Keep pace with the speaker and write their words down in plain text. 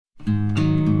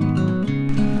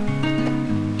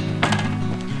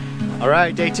All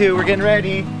right, day 2, we're getting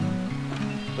ready.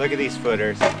 Look at these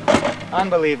footers.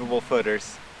 Unbelievable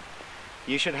footers.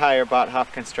 You should hire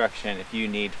Bothoff Construction if you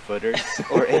need footers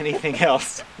or anything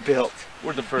else built.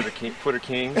 We're the footer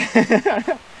kings.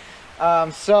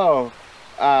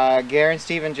 Gare and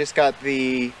Steven just got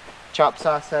the chop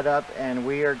saw set up, and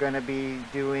we are going to be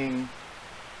doing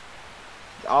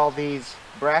all these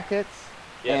brackets.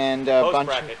 Yes, and a bunch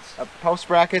of post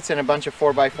brackets and a bunch of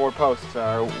 4x4 posts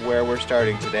are where we're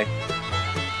starting today.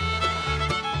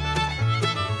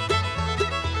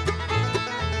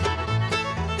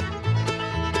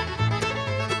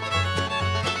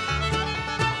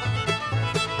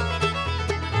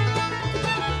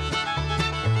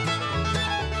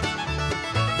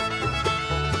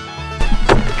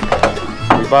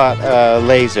 We bought a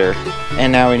laser,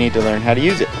 and now we need to learn how to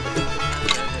use it.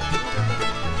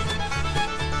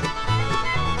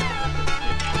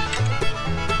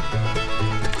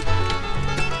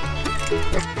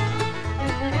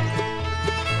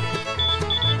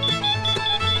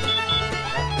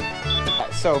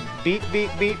 So beep, beep,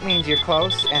 beep means you're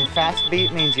close, and fast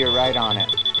beep means you're right on it.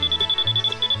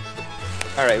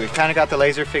 All right, we've kind of got the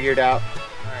laser figured out.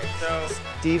 All right, so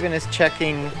Steven is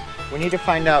checking. We need to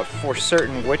find out for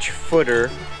certain which footer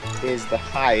is the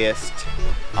highest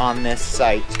on this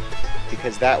site,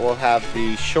 because that will have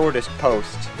the shortest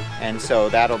post, and so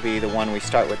that'll be the one we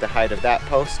start with the height of that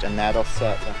post, and that'll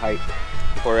set the height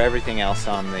for everything else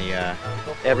on the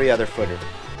every other footer.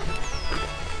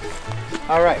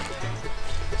 All right.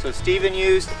 So Steven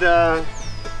used the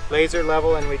laser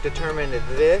level, and we determined that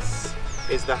this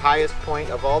is the highest point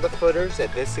of all the footers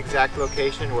at this exact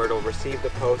location where it'll receive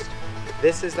the post.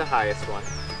 This is the highest one.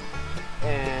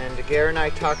 And Gare and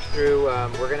I talked through,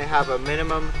 we're going to have a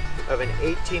minimum of an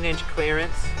 18-inch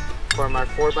clearance from our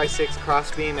 4x6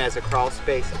 crossbeam as a crawl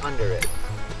space under it.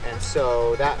 And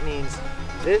so that means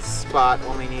this spot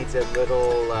only needs a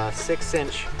little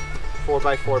 6-inch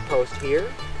 4x4 post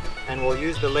here. And we'll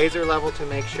use the laser level to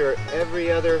make sure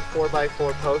every other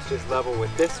 4x4 post is level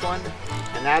with this one.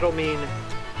 And that'll mean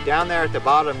down there at the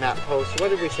bottom, that post, what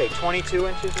did we say, 22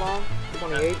 inches long?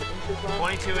 28 inches long?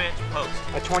 22-inch post.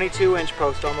 A 22-inch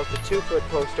post, almost a 2-foot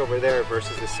post over there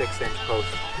versus a 6-inch post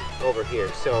over here.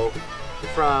 So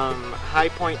from high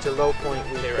point to low point,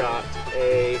 we've got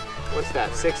a, what's that,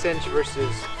 6-inch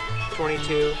versus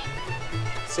 22,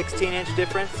 16-inch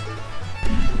difference.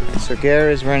 So Gare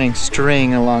is running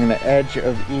string along the edge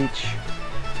of each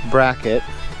bracket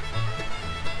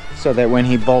so that when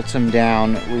he bolts them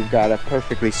down, we've got a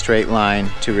perfectly straight line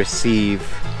to receive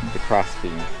the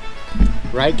crossbeam.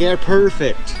 Right, Gare?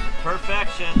 Perfect.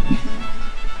 Perfection.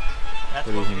 That's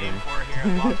what we aim for here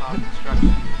at Bothoff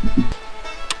Construction.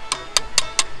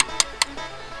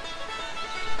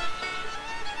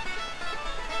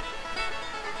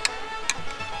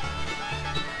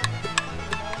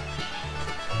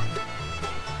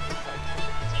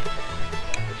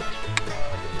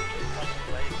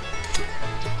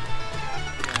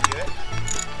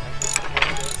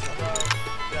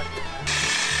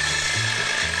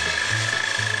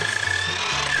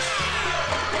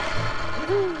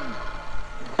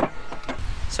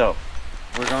 So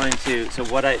we're going to,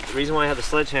 the reason why I have the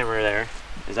sledgehammer there,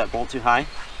 is that bolt too high?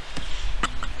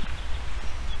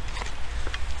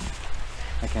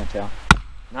 I can't tell.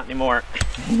 Not anymore.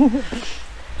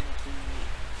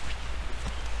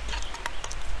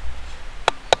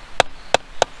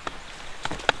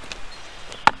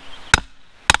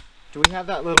 Do we have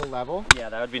that little level? Yeah,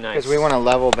 that would be nice. Because we want to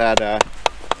level that, that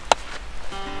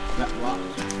block.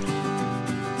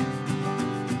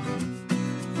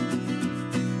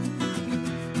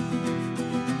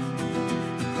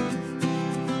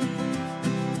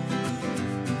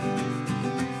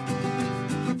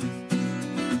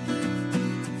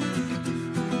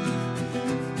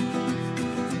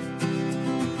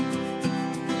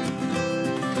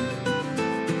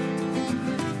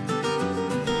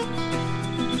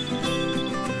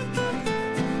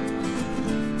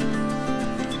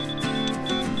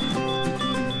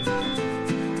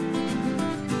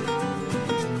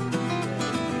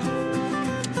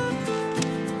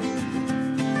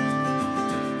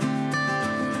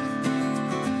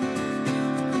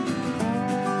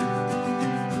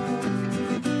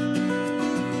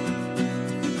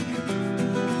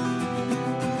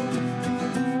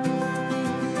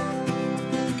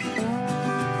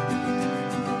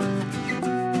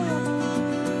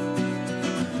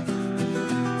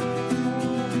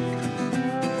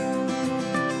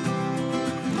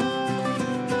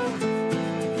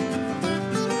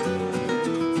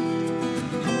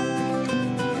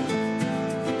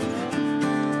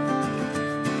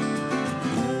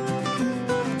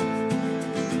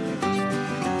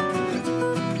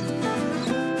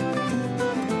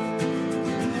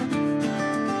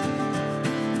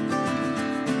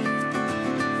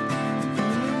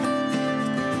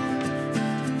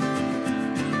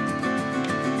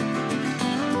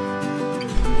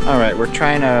 Alright, we're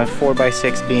trying a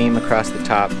 4x6 beam across the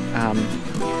top.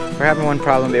 We're having one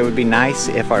problem. It would be nice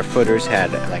if our footers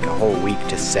had like a whole week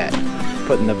to set.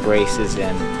 Putting the braces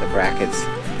in, the brackets,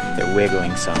 they're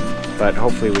wiggling some. But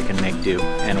hopefully we can make do.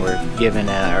 And we're giving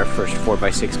our first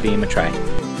 4x6 beam a try.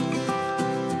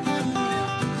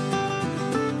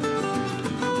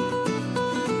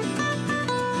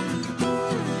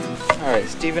 Alright,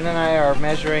 Stephen and I are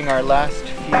measuring our last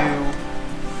few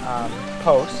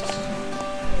posts,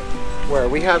 where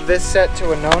we have this set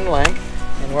to a known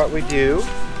length, and what we do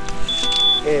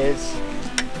is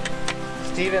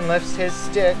Stephen lifts his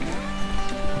stick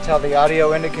until the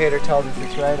audio indicator tells us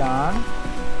it's right on.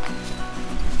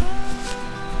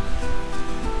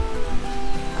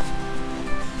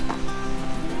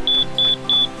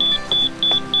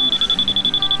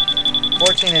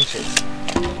 Inches.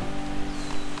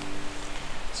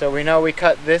 So we know we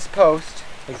cut this post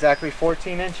exactly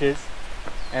 14 inches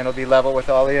and it'll be level with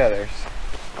all the others.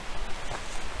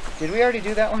 Did we already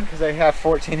do that one? Because I have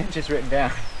 14 inches written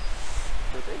down.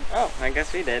 Oh, I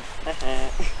guess we did.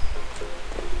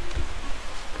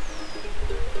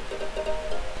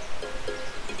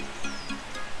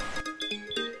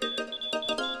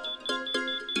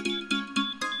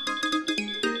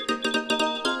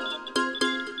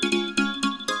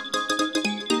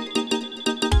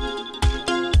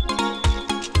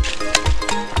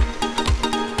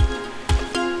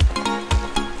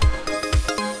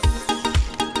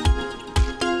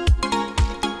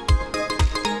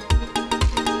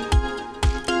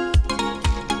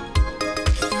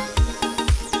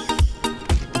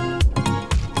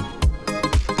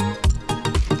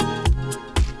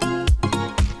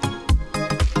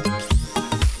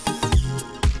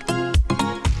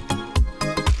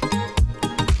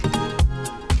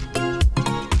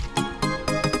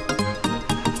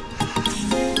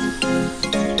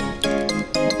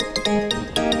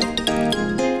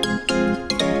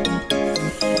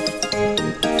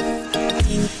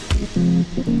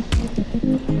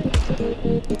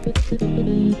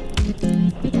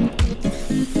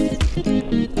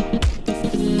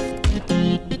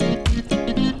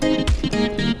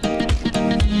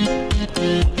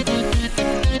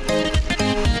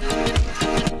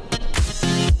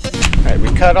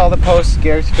 Cut all the posts.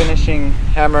 Garrett's finishing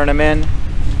hammering them in,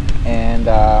 and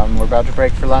we're about to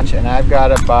break for lunch, and I've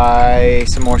got to buy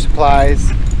some more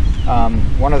supplies.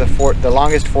 One of the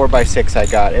longest 4x6 I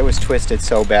got, it was twisted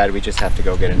so bad we just have to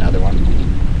go get another one.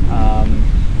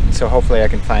 So hopefully I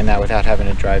can find that without having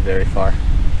to drive very far.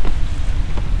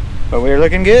 But we're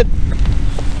looking good.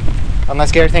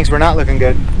 Unless Garrett thinks we're not looking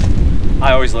good.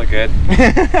 I always look good.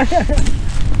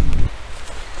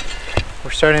 We're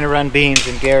starting to run beams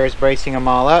and Garrett's bracing them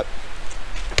all up.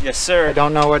 Yes, sir. I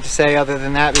don't know what to say other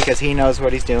than that because he knows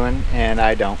what he's doing and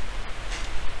I don't.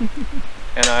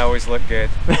 And I always look good.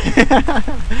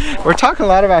 We're talking a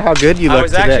lot about how good you look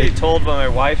today. I was actually told by my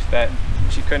wife that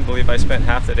she couldn't believe I spent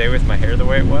half the day with my hair the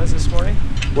way it was this morning.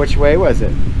 Which way was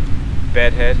it?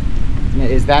 Bedhead.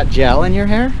 Is that gel in your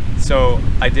hair? So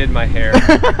I did my hair.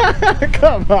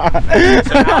 Come on.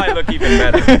 So now I look even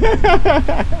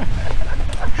better.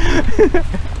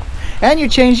 And you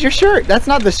changed your shirt. That's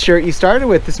not the shirt you started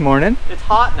with this morning. It's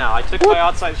hot now. I took my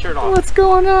outside shirt off. What's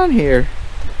going on here?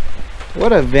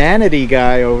 What a vanity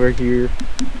guy over here.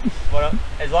 Well,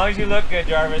 as long as you look good,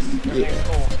 Jarvis, everything's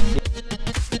cool.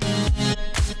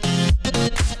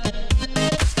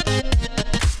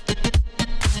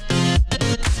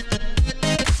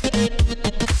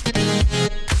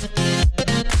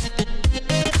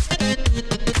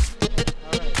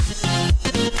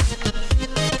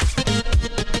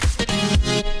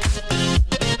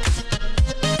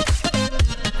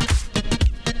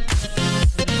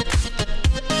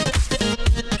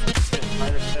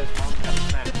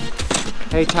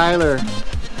 Hey Tyler,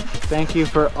 thank you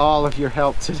for all of your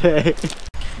help today.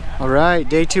 Alright,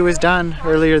 day 2 is done.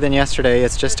 Earlier than yesterday,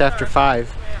 it's just after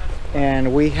 5.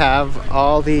 And we have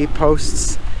all the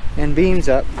posts and beams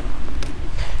up.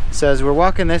 So as we're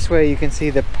walking this way, you can see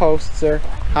the posts are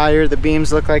higher, the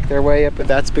beams look like they're way up, but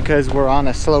that's because we're on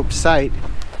a sloped site.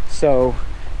 So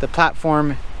the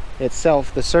platform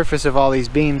itself, the surface of all these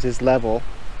beams is level,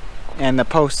 and the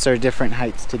posts are different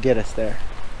heights to get us there.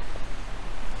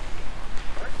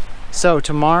 So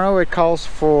tomorrow it calls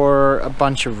for a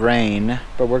bunch of rain,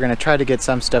 but we're going to try to get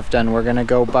some stuff done. We're going to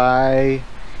go buy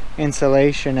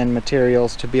insulation and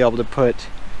materials to be able to put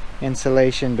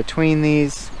insulation between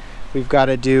these. We've got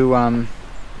to do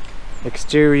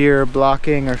exterior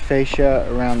blocking or fascia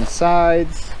around the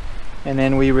sides, and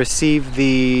then we receive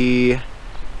the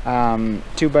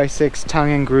 2x6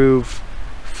 tongue and groove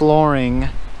flooring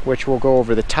which will go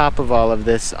over the top of all of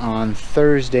this on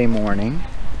Thursday morning.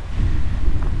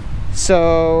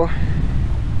 So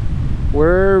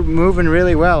we're moving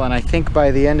really well, and I think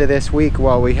by the end of this week,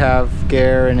 while we have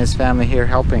Gare and his family here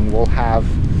helping, we'll have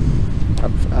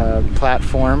a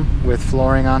platform with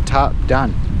flooring on top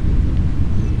done.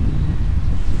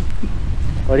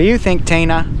 What do you think,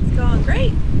 Tina? It's going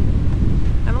great.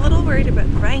 I'm a little worried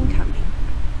about the rain coming.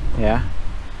 Yeah?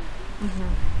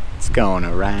 It's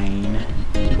gonna rain.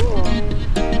 Cool.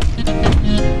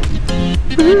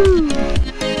 Woo!